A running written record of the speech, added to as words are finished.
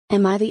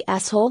Am I the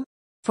asshole?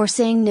 For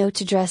saying no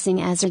to dressing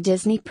as a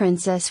Disney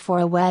princess for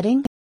a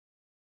wedding?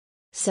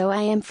 So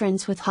I am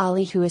friends with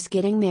Holly, who is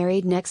getting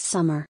married next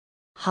summer.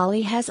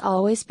 Holly has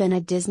always been a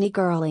Disney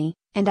girly,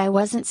 and I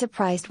wasn't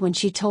surprised when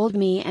she told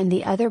me and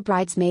the other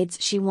bridesmaids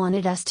she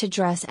wanted us to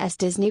dress as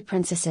Disney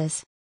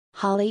princesses.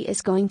 Holly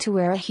is going to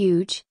wear a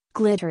huge,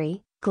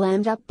 glittery,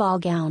 glammed up ball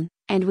gown,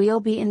 and we'll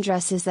be in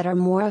dresses that are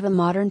more of a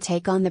modern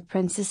take on the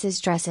princesses'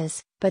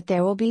 dresses, but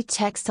there will be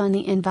text on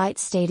the invite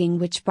stating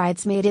which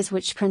bridesmaid is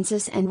which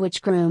princess and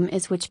which groom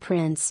is which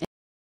prince.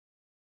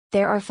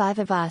 There are 5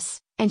 of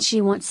us, and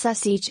she wants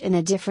us each in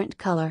a different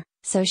color,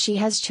 so she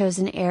has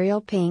chosen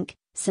Ariel pink,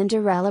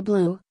 Cinderella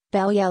blue,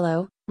 Belle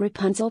yellow,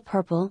 Rapunzel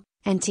purple,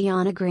 and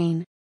Tiana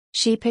green.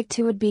 She picked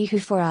who would be who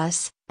for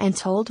us, and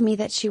told me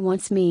that she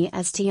wants me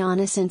as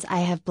Tiana since I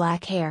have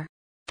black hair.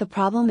 The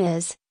problem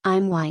is,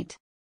 I'm white.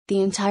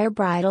 The entire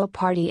bridal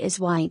party is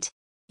white.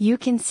 You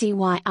can see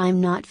why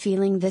I'm not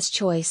feeling this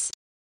choice.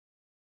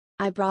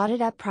 I brought it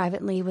up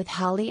privately with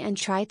Holly and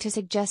tried to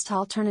suggest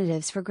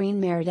alternatives for green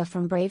Merida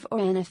from Brave or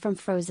Anna from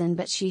Frozen,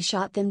 but she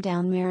shot them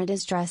down.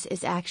 Merida's dress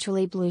is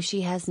actually blue,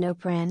 she has no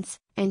prince,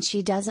 and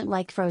she doesn't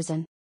like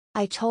Frozen.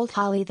 I told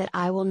Holly that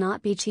I will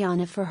not be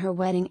Tiana for her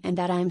wedding and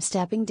that I'm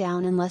stepping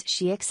down unless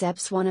she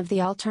accepts one of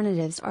the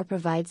alternatives or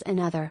provides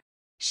another.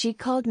 She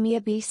called me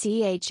a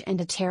BCH and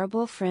a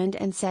terrible friend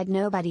and said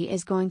nobody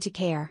is going to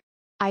care.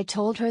 I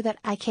told her that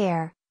I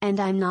care, and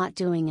I'm not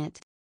doing it.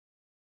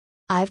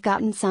 I've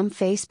gotten some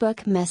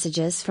Facebook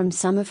messages from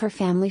some of her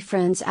family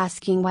friends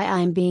asking why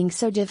I'm being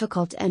so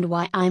difficult and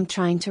why I'm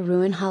trying to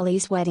ruin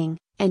Holly's wedding,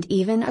 and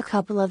even a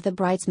couple of the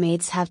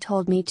bridesmaids have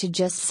told me to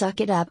just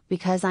suck it up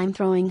because I'm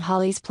throwing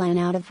Holly's plan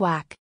out of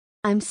whack.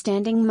 I'm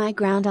standing my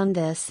ground on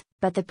this,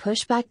 but the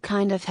pushback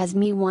kind of has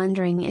me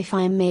wondering if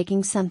I'm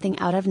making something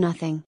out of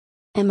nothing.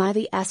 Am I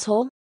the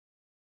asshole?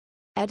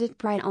 Edit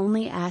Bride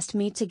only asked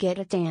me to get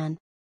a tan.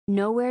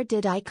 Nowhere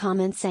did I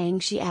comment saying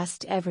she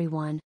asked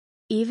everyone.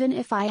 Even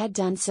if I had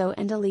done so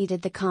and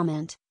deleted the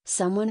comment,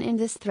 someone in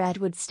this thread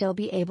would still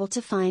be able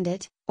to find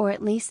it, or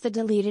at least the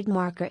deleted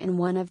marker in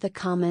one of the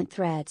comment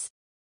threads.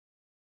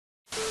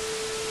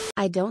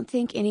 I don't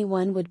think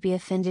anyone would be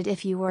offended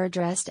if you were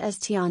dressed as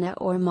Tiana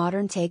or a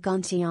modern take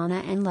on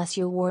Tiana unless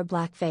you wore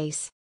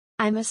blackface.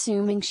 I'm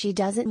assuming she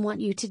doesn't want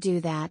you to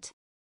do that.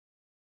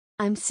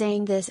 I'm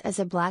saying this as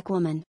a black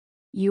woman.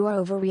 You are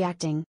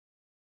overreacting.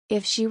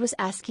 If she was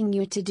asking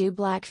you to do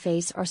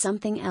blackface or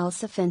something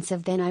else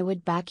offensive, then I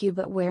would back you,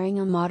 but wearing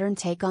a modern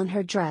take on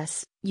her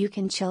dress, you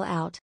can chill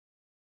out.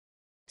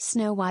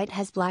 Snow White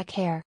has black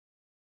hair.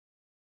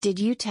 Did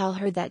you tell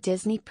her that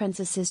Disney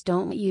princesses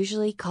don't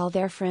usually call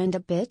their friend a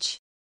bitch?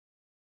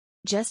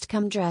 Just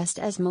come dressed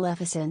as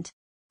Maleficent.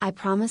 I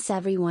promise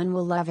everyone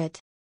will love it.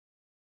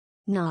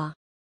 Nah.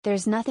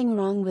 There's nothing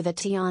wrong with a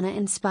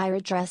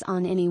Tiana-inspired dress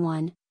on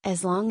anyone,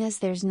 as long as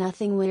there's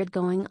nothing weird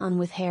going on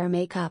with hair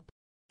makeup.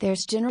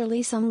 There's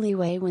generally some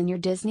leeway when you're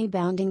Disney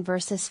bounding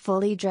versus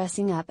fully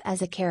dressing up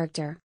as a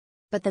character.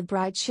 But the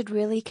bride should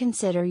really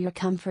consider your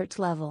comfort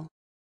level.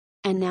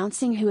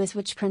 Announcing who is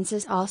which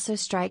princess also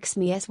strikes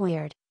me as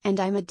weird, and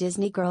I'm a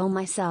Disney girl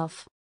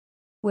myself.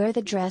 Wear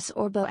the dress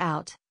or bow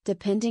out,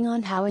 depending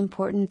on how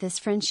important this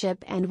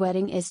friendship and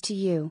wedding is to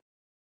you.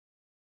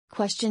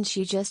 Question: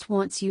 she just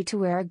wants you to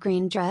wear a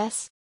green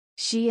dress?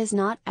 She is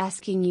not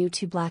asking you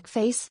to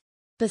blackface?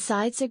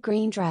 Besides a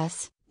green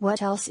dress,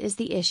 what else is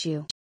the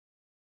issue?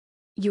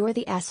 You're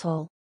the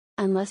asshole.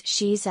 Unless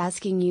she's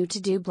asking you to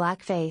do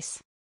blackface.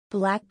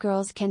 Black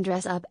girls can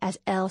dress up as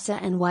Elsa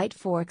and white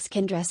folks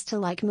can dress to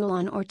like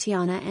Mulan or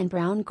Tiana, and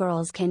brown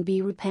girls can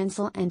be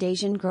Rapunzel and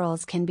Asian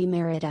girls can be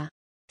Merida.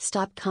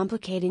 Stop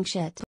complicating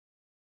shit.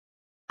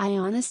 I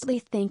honestly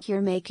think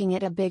you're making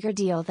it a bigger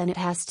deal than it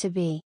has to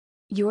be.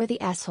 You're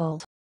the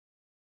asshole.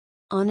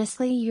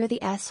 Honestly, you're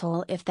the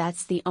asshole if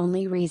that's the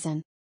only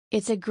reason.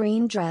 It's a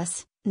green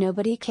dress,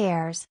 nobody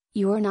cares,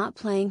 you're not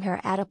playing her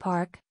at a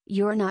park,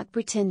 you're not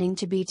pretending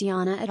to be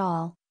Tiana at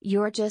all,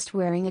 you're just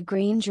wearing a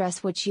green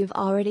dress which you've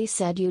already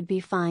said you'd be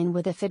fine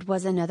with if it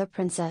was another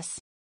princess.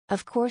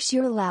 Of course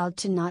you're allowed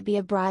to not be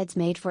a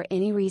bridesmaid for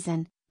any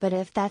reason, but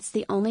if that's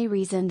the only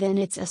reason, then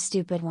it's a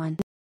stupid one.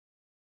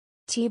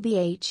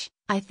 TBH,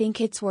 I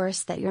think it's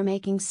worse that you're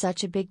making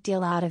such a big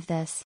deal out of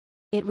this.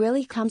 It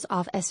really comes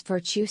off as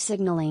virtue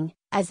signaling,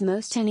 as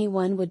most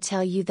anyone would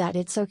tell you that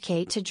it's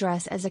okay to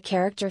dress as a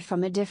character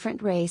from a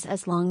different race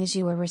as long as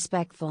you are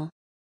respectful.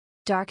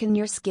 Darken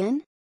your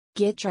skin?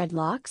 Get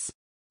dreadlocks?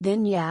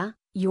 Then yeah,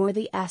 you're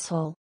the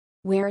asshole.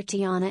 Wear a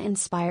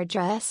Tiana-inspired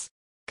dress?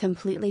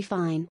 Completely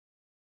fine.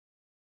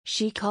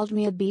 She called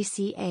me a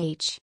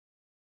BCH.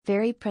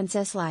 Very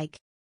princess-like.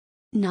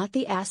 Not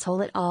the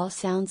asshole at all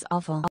sounds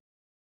awful.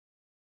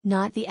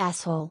 Not the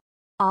asshole.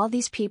 All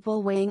these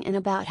people weighing in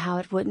about how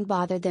it wouldn't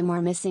bother them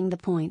are missing the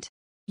point.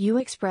 You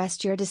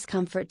expressed your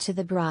discomfort to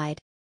the bride.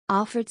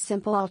 Offered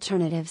simple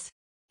alternatives.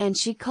 And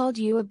she called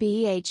you a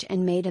BH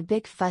and made a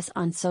big fuss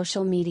on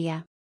social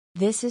media.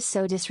 This is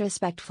so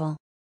disrespectful.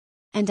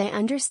 And I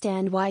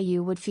understand why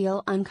you would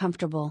feel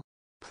uncomfortable.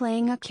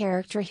 Playing a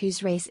character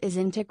whose race is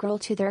integral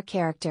to their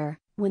character,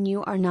 when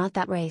you are not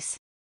that race.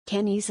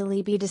 Can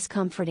easily be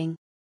discomforting.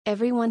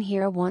 Everyone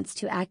here wants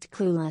to act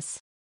clueless.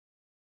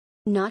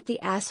 Not the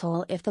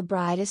asshole. If the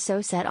bride is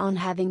so set on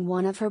having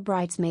one of her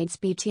bridesmaids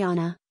be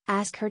Tiana,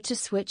 ask her to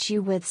switch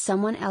you with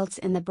someone else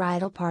in the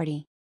bridal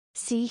party.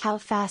 See how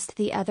fast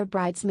the other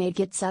bridesmaid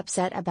gets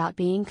upset about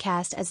being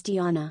cast as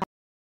Tiana.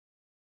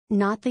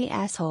 Not the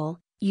asshole.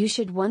 You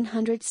should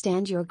 100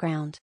 stand your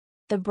ground.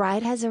 The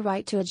bride has a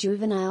right to a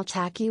juvenile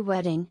tacky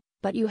wedding,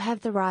 but you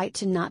have the right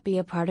to not be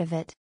a part of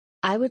it.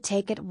 I would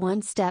take it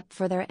one step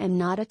further and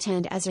not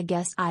attend as a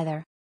guest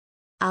either.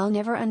 I'll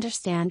never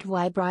understand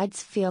why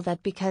brides feel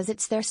that because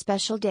it's their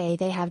special day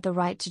they have the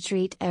right to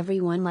treat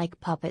everyone like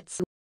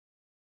puppets.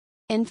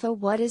 Info: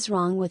 what is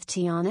wrong with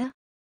Tiana?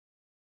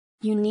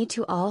 You need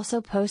to also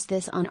post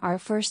this on our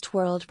First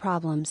World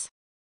Problems.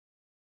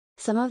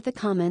 Some of the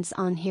comments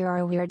on here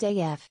are weird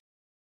AF.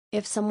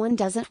 If someone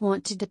doesn't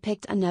want to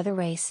depict another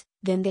race,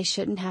 then they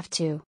shouldn't have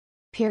to.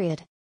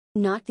 Period.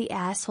 Not the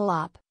asshole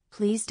op.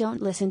 Please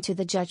don't listen to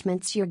the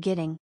judgments you're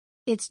getting.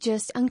 It's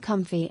just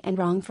uncomfy and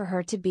wrong for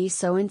her to be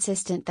so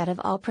insistent that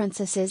of all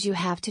princesses you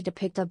have to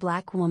depict a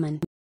black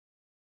woman.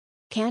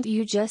 Can't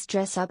you just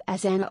dress up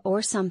as Anna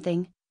or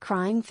something?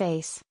 Crying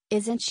face,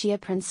 isn't she a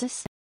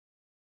princess?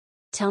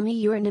 Tell me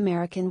you're an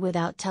American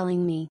without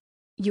telling me.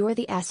 You're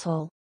the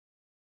asshole.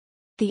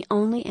 The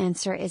only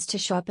answer is to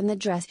show up in the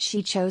dress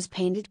she chose,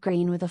 painted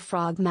green with a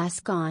frog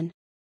mask on.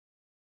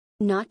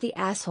 Not the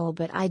asshole,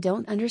 but I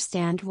don't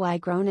understand why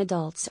grown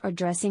adults are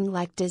dressing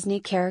like Disney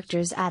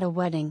characters at a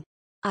wedding.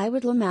 I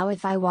would lamau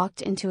if I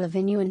walked into a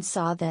venue and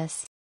saw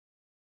this.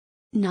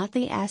 Not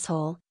the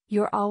asshole.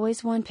 You're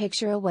always one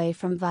picture away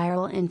from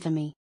viral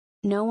infamy.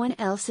 No one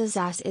else's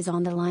ass is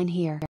on the line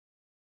here.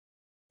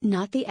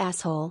 Not the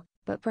asshole,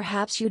 but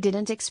perhaps you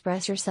didn't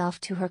express yourself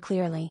to her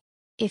clearly.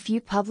 If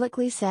you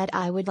publicly said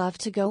I would love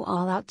to go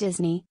all out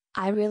Disney,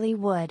 I really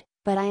would,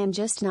 but I am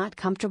just not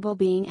comfortable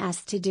being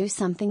asked to do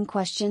something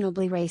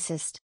questionably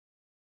racist.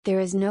 There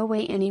is no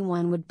way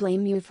anyone would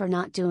blame you for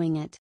not doing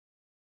it.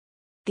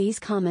 These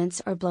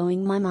comments are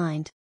blowing my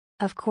mind.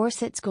 Of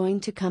course it's going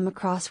to come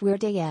across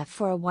weird AF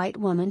for a white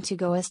woman to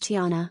go as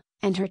Tiana,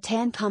 and her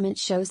tan comment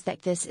shows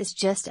that this is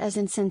just as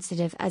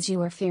insensitive as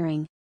you are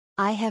fearing.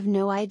 I have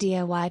no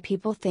idea why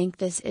people think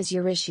this is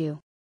your issue.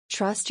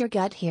 Trust your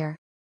gut here.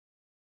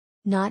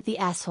 Not the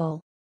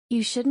asshole.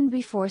 You shouldn't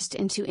be forced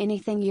into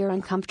anything you're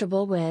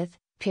uncomfortable with,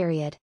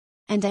 period.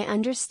 And I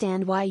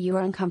understand why you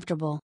are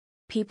uncomfortable.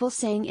 People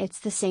saying it's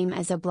the same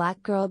as a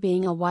black girl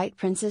being a white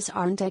princess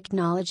aren't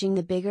acknowledging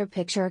the bigger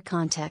picture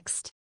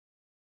context.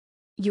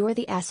 You're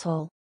the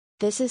asshole.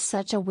 This is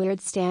such a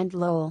weird stand,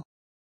 lol.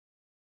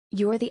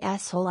 You're the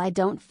asshole. I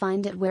don't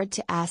find it weird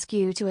to ask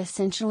you to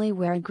essentially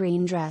wear a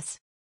green dress.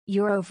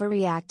 You're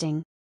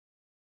overreacting.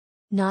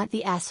 Not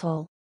the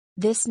asshole.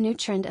 This new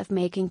trend of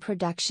making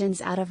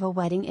productions out of a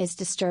wedding is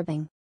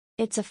disturbing.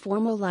 It's a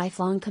formal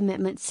lifelong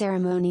commitment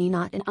ceremony,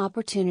 not an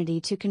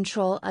opportunity to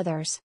control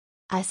others.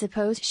 I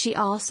suppose she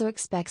also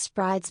expects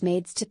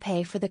bridesmaids to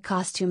pay for the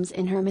costumes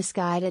in her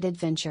misguided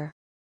adventure.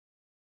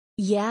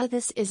 Yeah,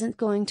 this isn't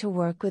going to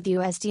work with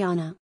you as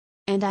Tiana.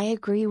 And I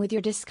agree with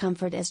your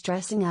discomfort as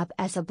dressing up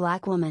as a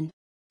black woman.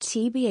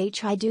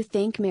 TBH, I do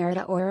think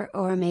Merida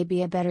or may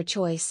be a better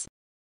choice.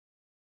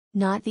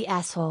 Not the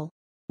asshole.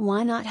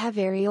 Why not have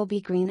Ariel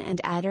be green and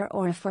add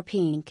Aurora for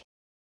pink?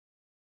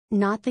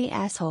 Not the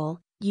asshole.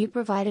 You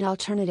provided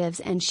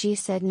alternatives and she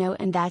said no,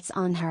 and that's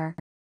on her.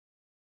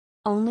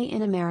 Only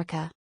in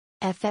America.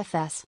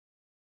 FFS.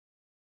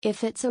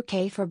 If it's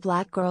okay for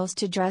black girls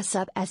to dress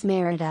up as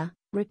Merida,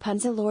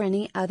 Rapunzel or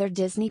any other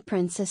Disney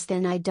princess,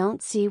 then I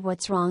don't see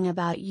what's wrong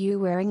about you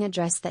wearing a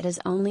dress that is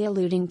only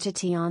alluding to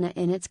Tiana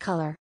in its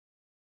color.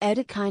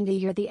 Edda, kinda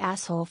you're the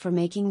asshole for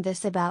making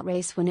this about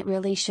race when it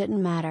really shouldn't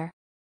matter.